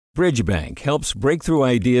Bridgebank helps breakthrough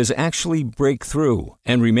ideas actually break through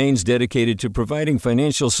and remains dedicated to providing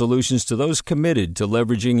financial solutions to those committed to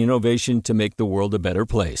leveraging innovation to make the world a better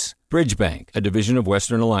place. Bridgebank, a division of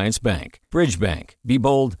Western Alliance Bank. Bridgebank. Be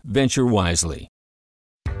bold, venture wisely.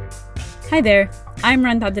 Hi there, I'm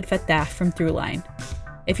Rand Abdel-Fattah from Throughline.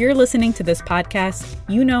 If you're listening to this podcast,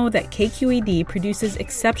 you know that KQED produces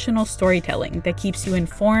exceptional storytelling that keeps you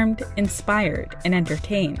informed, inspired, and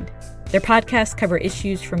entertained. Their podcasts cover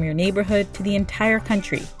issues from your neighborhood to the entire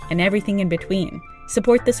country and everything in between.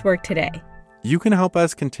 Support this work today. You can help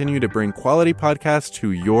us continue to bring quality podcasts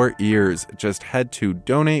to your ears. Just head to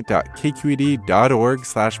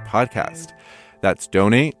donate.kqed.org/podcast. That's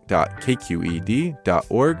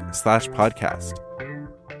donate.kqed.org/podcast.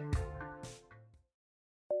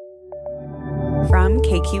 From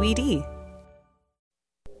KQED.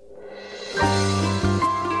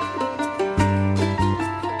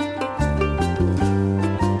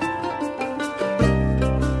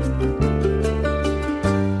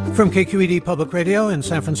 From KQED Public Radio in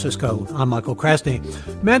San Francisco, I'm Michael Krasny.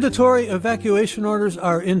 Mandatory evacuation orders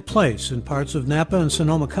are in place in parts of Napa and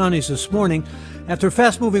Sonoma counties this morning after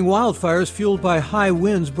fast-moving wildfires fueled by high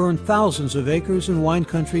winds burned thousands of acres in wine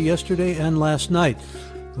country yesterday and last night.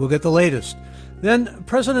 We'll get the latest. Then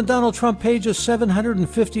President Donald Trump paid just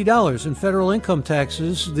 $750 in federal income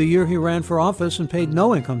taxes the year he ran for office and paid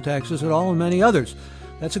no income taxes at all, and many others.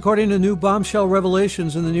 That's according to new bombshell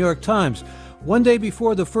revelations in the New York Times. One day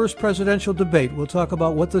before the first presidential debate, we'll talk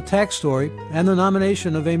about what the tax story and the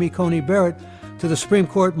nomination of Amy Coney Barrett to the Supreme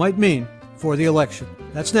Court might mean for the election.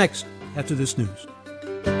 That's next, after this news.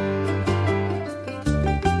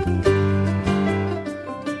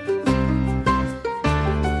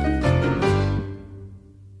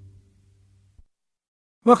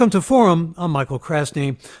 Welcome to Forum. I'm Michael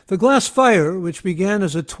Krasny. The Glass Fire, which began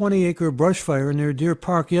as a 20-acre brush fire near Deer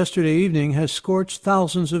Park yesterday evening, has scorched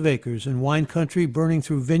thousands of acres in wine country, burning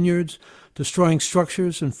through vineyards, destroying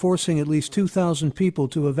structures, and forcing at least 2,000 people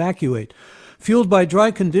to evacuate. Fueled by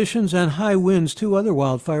dry conditions and high winds, two other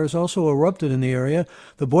wildfires also erupted in the area,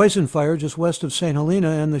 the Boysen Fire just west of St.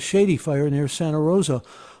 Helena and the Shady Fire near Santa Rosa.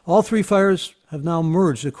 All three fires have now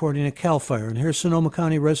merged, according to CAL FIRE. And here's Sonoma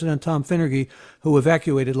County resident Tom Finnergy, who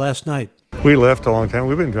evacuated last night. We left a long time.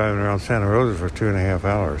 We've been driving around Santa Rosa for 2.5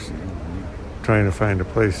 hours, trying to find a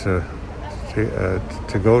place to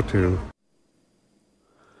go to.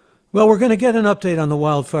 Well, we're going to get an update on the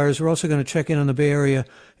wildfires. We're also going to check in on the Bay Area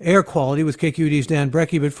air quality with KQED's Dan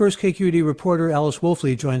Brecky. But first, KQED reporter Alice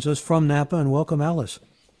Wolfley joins us from Napa. And welcome, Alice.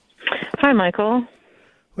 Hi, Michael.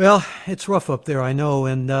 Well, it's rough up there, I know,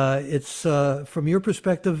 and it's, from your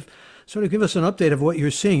perspective, sort of give us an update of what you're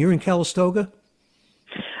seeing. You're in Calistoga?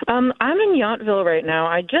 I'm in Yountville right now.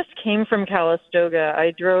 I just came from Calistoga.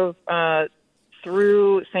 I drove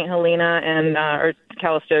through St. Helena or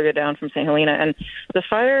Calistoga down from St. Helena, and the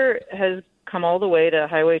fire has come all the way to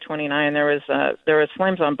Highway 29. There was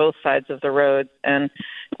flames on both sides of the road, and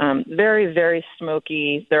very, very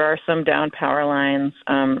smoky. There are some down power lines,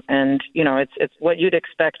 and it's what you'd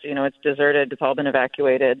expect. It's deserted. It's all been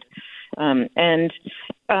evacuated, that's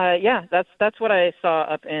what I saw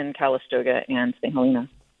up in Calistoga and St. Helena.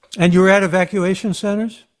 And you were at evacuation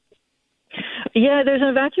centers? Yeah, there's an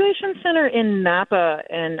evacuation center in Napa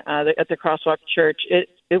and at the Crosswalk Church. It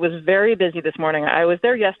was very busy this morning. I was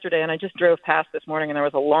there yesterday, and I just drove past this morning, and there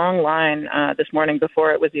was a long line this morning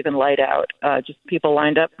before it was even light out. Just people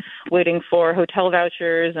lined up waiting for hotel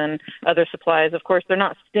vouchers and other supplies. Of course, they're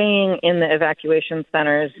not staying in the evacuation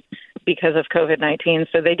centers because of COVID-19,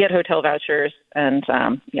 so they get hotel vouchers, and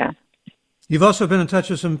You've also been in touch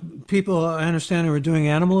with some people, I understand, who are doing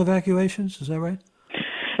animal evacuations. Is that right?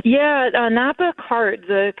 Yeah, Napa CART,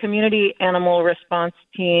 the Community Animal Response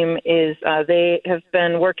Team, they have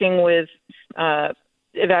been working with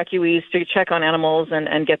evacuees to check on animals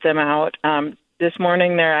and get them out. This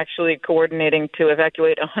morning, they're actually coordinating to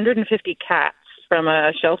evacuate 150 cats from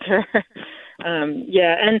a shelter.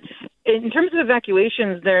 And in terms of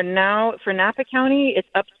evacuations, they're now, for Napa County, it's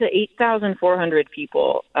up to 8,400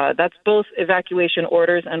 people. That's both evacuation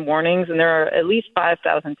orders and warnings, and there are at least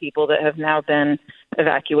 5,000 people that have now been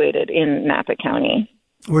evacuated in Napa County.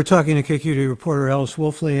 We're talking to KQED reporter Alice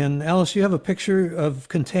Wolfley. And Alice, you have a picture of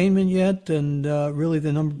containment yet and really the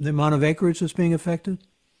amount of acreage that's being affected?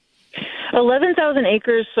 11,000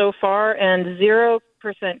 acres so far and 0%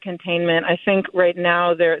 containment. I think right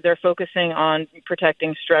now they're focusing on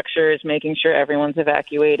protecting structures, making sure everyone's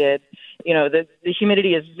evacuated. The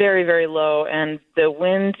humidity is very, very low, and the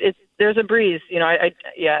wind, there's a breeze.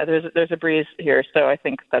 There's a breeze here, so I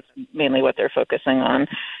think that's mainly what they're focusing on.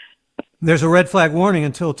 There's a red flag warning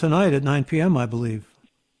until tonight at 9 p.m., I believe.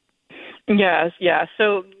 Yes, yeah.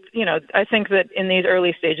 So, I think that in these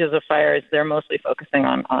early stages of fires, they're mostly focusing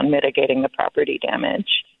on mitigating the property damage.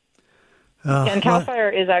 And CAL FIRE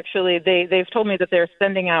is actually, they've told me that they're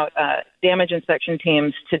sending out damage inspection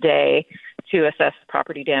teams today to assess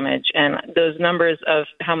property damage. And those numbers of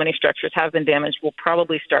how many structures have been damaged will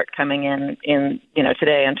probably start coming in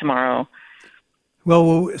today and tomorrow. Well,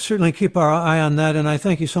 we'll certainly keep our eye on that, and I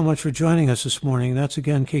thank you so much for joining us this morning. That's,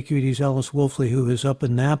 again, KQED's Alice Wolfley, who is up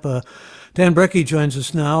in Napa. Dan Brekke joins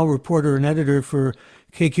us now, reporter and editor for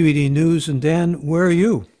KQED News. And Dan, where are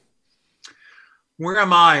you? Where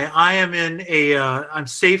am I? I am I'm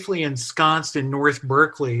safely ensconced in North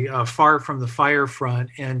Berkeley, far from the fire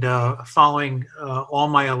front, and following all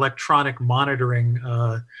my electronic monitoring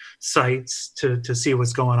sites to see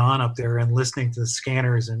what's going on up there and listening to the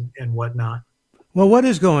scanners and whatnot. Well, what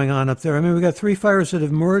is going on up there? I mean, we got 3 fires that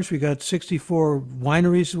have emerged. We got 64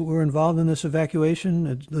 wineries that were involved in this evacuation.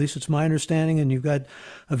 At least it's my understanding. And you've got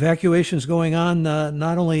evacuations going on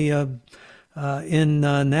not only in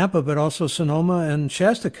Napa, but also Sonoma and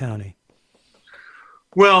Shasta County.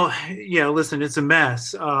 Well, yeah, listen, it's a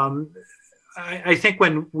mess. I think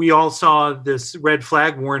when we all saw this red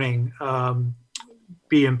flag warning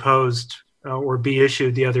be imposed or be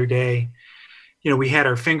issued the other day, we had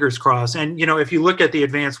our fingers crossed. And, if you look at the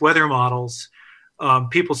advanced weather models,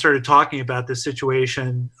 people started talking about this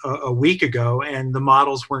situation a week ago, and the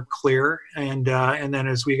models weren't clear. And then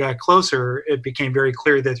as we got closer, it became very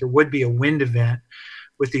clear that there would be a wind event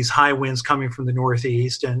with these high winds coming from the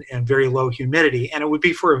northeast and very low humidity. And it would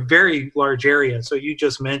be for a very large area. So you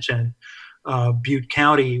just mentioned Butte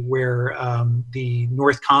County, where the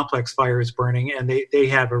North Complex fire is burning, and they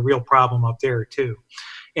have a real problem up there too.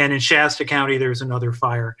 And in Shasta County, there's another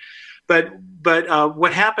fire. But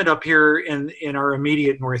what happened up here in our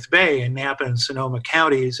immediate North Bay in Napa and Sonoma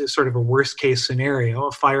counties is sort of a worst case scenario.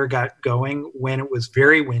 A fire got going when it was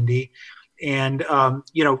very windy. And,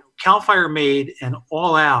 CAL FIRE made an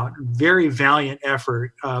all-out, very valiant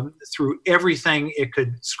effort through everything it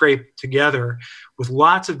could scrape together with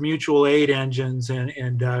lots of mutual aid engines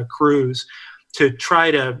and crews to try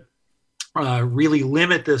to really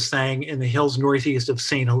limit this thing in the hills northeast of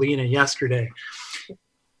St. Helena yesterday.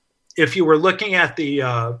 If you were looking at the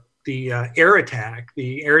air attack,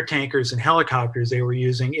 the air tankers and helicopters they were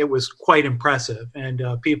using, it was quite impressive. And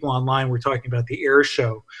people online were talking about the air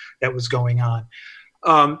show that was going on.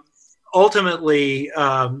 Ultimately,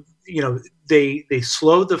 they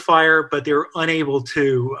slowed the fire, but they were unable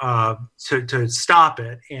to stop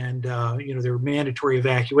it. And there were mandatory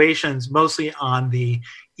evacuations, mostly on the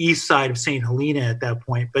east side of St. Helena at that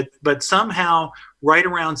point. But somehow, right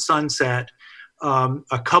around sunset,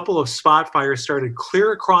 a couple of spot fires started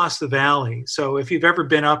clear across the valley. So if you've ever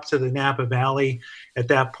been up to the Napa Valley at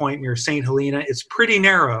that point near St. Helena, it's pretty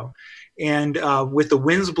narrow. And with the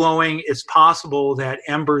winds blowing, it's possible that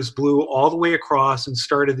embers blew all the way across and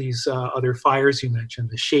started these other fires you mentioned,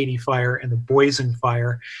 the Shady Fire and the Boysen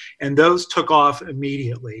Fire. And those took off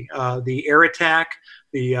immediately. The air attack,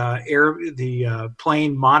 the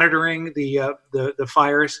plane monitoring the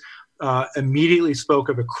fires immediately spoke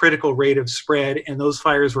of a critical rate of spread, and those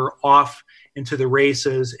fires were off into the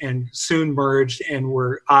races and soon merged and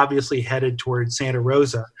were obviously headed towards Santa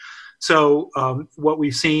Rosa. So what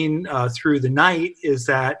we've seen through the night is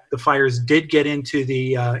that the fires did get into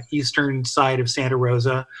the eastern side of Santa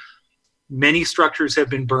Rosa. Many structures have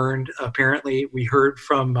been burned. Apparently, we heard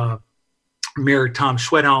from Mayor Tom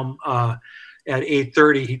Schwedhelm at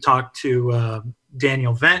 8:30. He talked to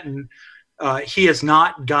Daniel Venton. He has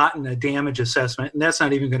not gotten a damage assessment, and that's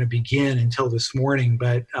not even going to begin until this morning,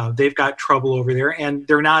 but they've got trouble over there, and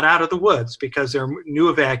they're not out of the woods because there are new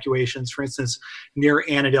evacuations, for instance, near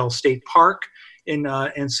Annandale State Park in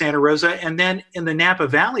Santa Rosa. And then in the Napa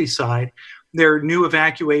Valley side, there are new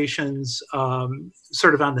evacuations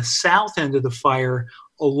sort of on the south end of the fire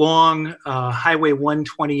along Highway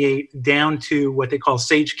 128 down to what they call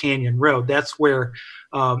Sage Canyon Road. That's where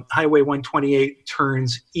Highway 128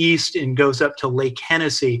 turns east and goes up to Lake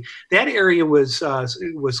Hennessy. That area was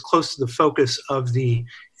close to the focus of the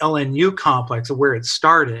LNU complex, of where it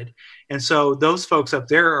started. And so those folks up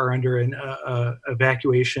there are under an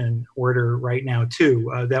evacuation order right now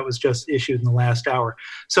too. That was just issued in the last hour.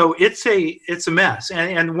 So it's a mess.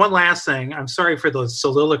 And one last thing, I'm sorry for the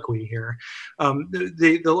soliloquy here.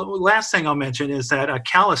 The last thing I'll mention is that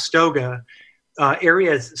Calistoga,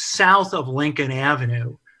 areas south of Lincoln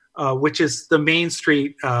Avenue, which is the main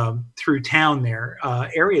street through town there.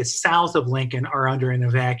 Areas south of Lincoln are under an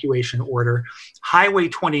evacuation order. Highway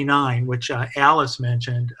 29, which Alice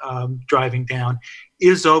mentioned driving down,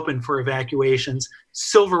 is open for evacuations.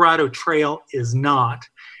 Silverado Trail is not.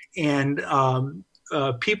 and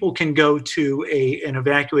people can go to an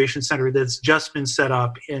evacuation center that's just been set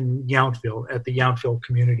up in Yountville at the Yountville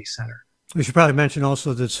Community Center. We should probably mention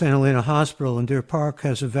also that St. Helena Hospital in Deer Park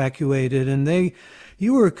has evacuated, and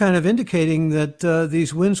you were kind of indicating that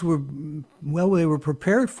these winds were, they were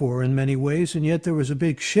prepared for in many ways, and yet there was a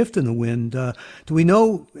big shift in the wind. Do we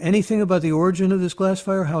know anything about the origin of this glass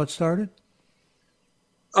fire, how it started?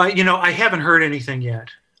 I haven't heard anything yet.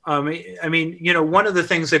 One of the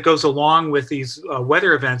things that goes along with these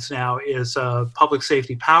weather events now is public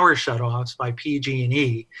safety power shutoffs by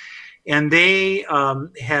PG&E. And they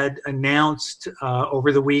had announced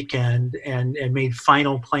over the weekend and made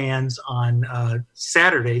final plans on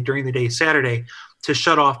Saturday, during the day Saturday, to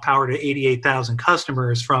shut off power to 88,000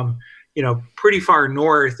 customers from, pretty far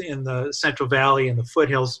north in the Central Valley and the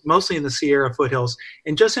foothills, mostly in the Sierra foothills,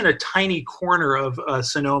 and just in a tiny corner of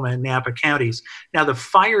Sonoma and Napa counties. Now, the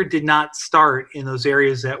fire did not start in those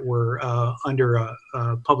areas that were under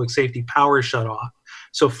a public safety power shutoff,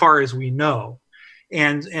 so far as we know.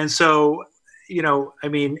 And so,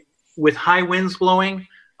 with high winds blowing,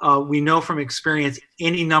 we know from experience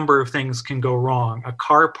any number of things can go wrong. A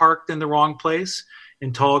car parked in the wrong place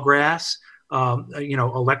in tall grass,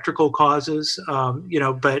 electrical causes,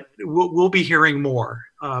 but we'll be hearing more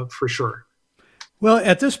for sure. Well,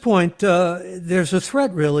 at this point, there's a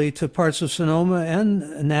threat really to parts of Sonoma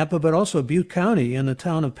and Napa, but also Butte County and the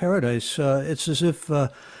town of Paradise. It's as if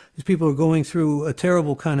these people are going through a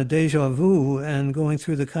terrible kind of deja vu and going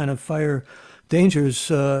through the kind of fire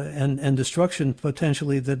dangers and destruction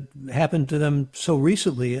potentially that happened to them so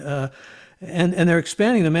recently. And they're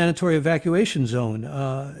expanding the mandatory evacuation zone.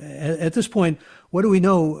 At this point, what do we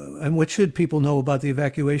know and what should people know about the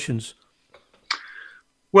evacuations?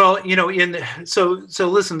 Well, so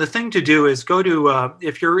listen, the thing to do is go to,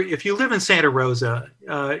 if you live in Santa Rosa,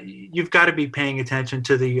 you've got to be paying attention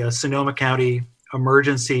to the Sonoma County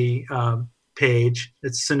emergency page.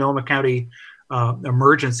 It's Sonoma County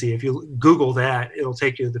emergency. If you Google that, it'll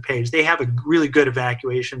take you to the page. They have a really good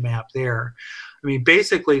evacuation map there.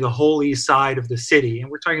 Basically the whole east side of the city, and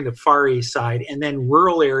we're talking the far east side, and then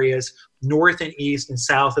rural areas north and east and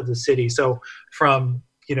south of the city. So from,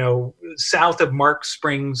 south of Mark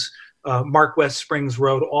West Springs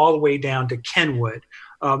Road all the way down to Kenwood.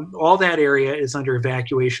 All that area is under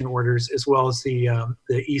evacuation orders, as well as the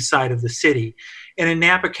east side of the city. And in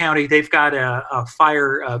Napa County, they've got a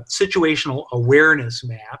fire situational awareness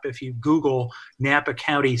map. If you Google Napa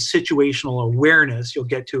County situational awareness, you'll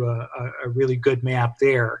get to a really good map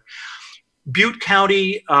there. Butte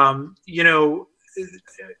County,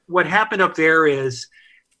 what happened up there is,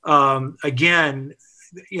 again,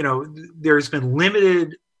 there's been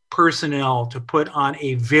limited personnel to put on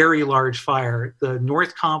a very large fire. The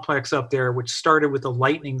North Complex up there, which started with the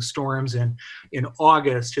lightning storms in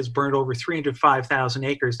August, has burned over 305,000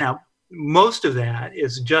 acres. Now, most of that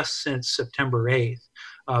is just since September 8th.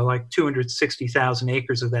 Like 260,000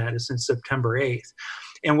 acres of that is since September 8th.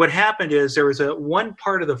 And what happened is there was one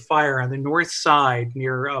part of the fire on the north side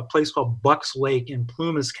near a place called Bucks Lake in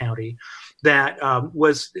Plumas County that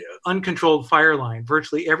was uncontrolled fire line.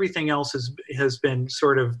 Virtually everything else has been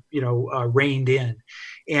sort of, reined in.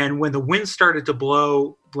 And when the wind started to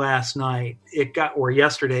blow last night,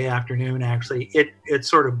 yesterday afternoon, actually, it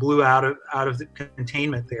sort of blew out of the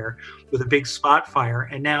containment there with a big spot fire.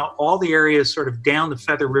 And now all the areas sort of down the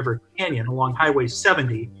Feather River Canyon along Highway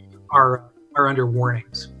 70 are under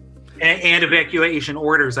warnings and evacuation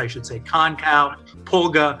orders, I should say. Concow,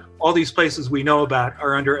 Pulga, all these places we know about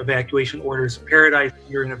are under evacuation orders. Paradise,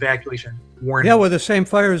 you're in evacuation warning. Yeah, well, the same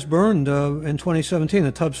fires burned in 2017,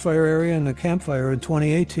 the Tubbs Fire area and the Camp Fire in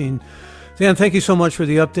 2018. Dan, thank you so much for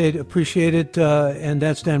the update. Appreciate it. And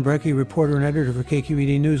that's Dan Brekke, reporter and editor for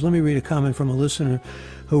KQED News. Let me read a comment from a listener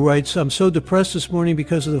who writes, I'm so depressed this morning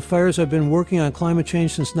because of the fires. I've been working on climate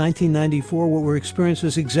change since 1994. What we're experiencing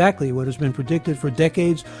is exactly what has been predicted for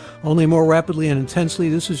decades, only more rapidly and intensely.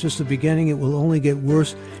 This is just the beginning. It will only get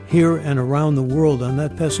worse here and around the world. On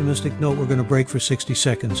that pessimistic note, we're going to break for 60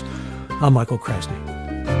 seconds. I'm Michael Krasny.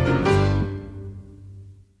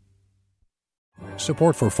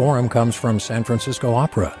 Support for Forum comes from San Francisco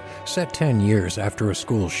Opera. Set 10 years after a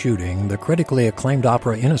school shooting, the critically acclaimed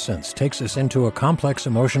opera Innocence takes us into a complex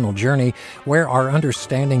emotional journey where our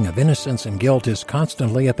understanding of innocence and guilt is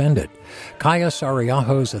constantly upended. Kaya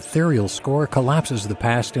Sariaho's ethereal score collapses the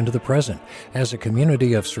past into the present as a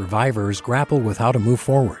community of survivors grapple with how to move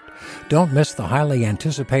forward. Don't miss the highly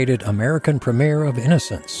anticipated American premiere of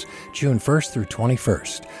Innocence, June 1st through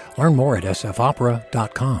 21st. Learn more at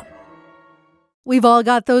sfopera.com. We've all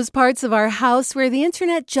got those parts of our house where the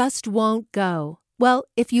internet just won't go. Well,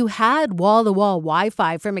 if you had wall-to-wall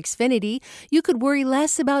Wi-Fi from Xfinity, you could worry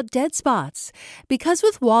less about dead spots. Because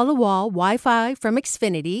with wall-to-wall Wi-Fi from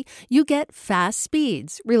Xfinity, you get fast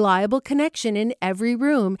speeds, reliable connection in every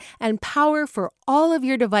room, and power for all of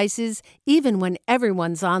your devices, even when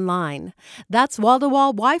everyone's online. That's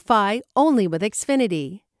wall-to-wall Wi-Fi only with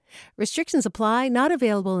Xfinity. Restrictions apply, not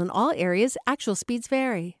available in all areas. Actual speeds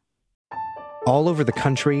vary. All over the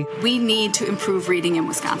country, we need to improve reading in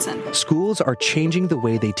Wisconsin. Schools are changing the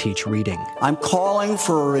way they teach reading. I'm calling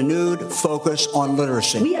for a renewed focus on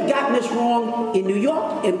literacy. We have gotten this wrong in New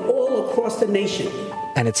York and all across the nation.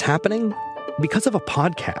 And it's happening because of a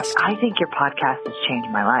podcast. I think your podcast has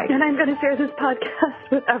changed my life. And I'm going to share this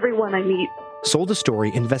podcast with everyone I meet. Sold a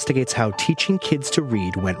Story investigates how teaching kids to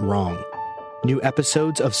read went wrong. New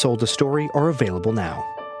episodes of Sold a Story are available now.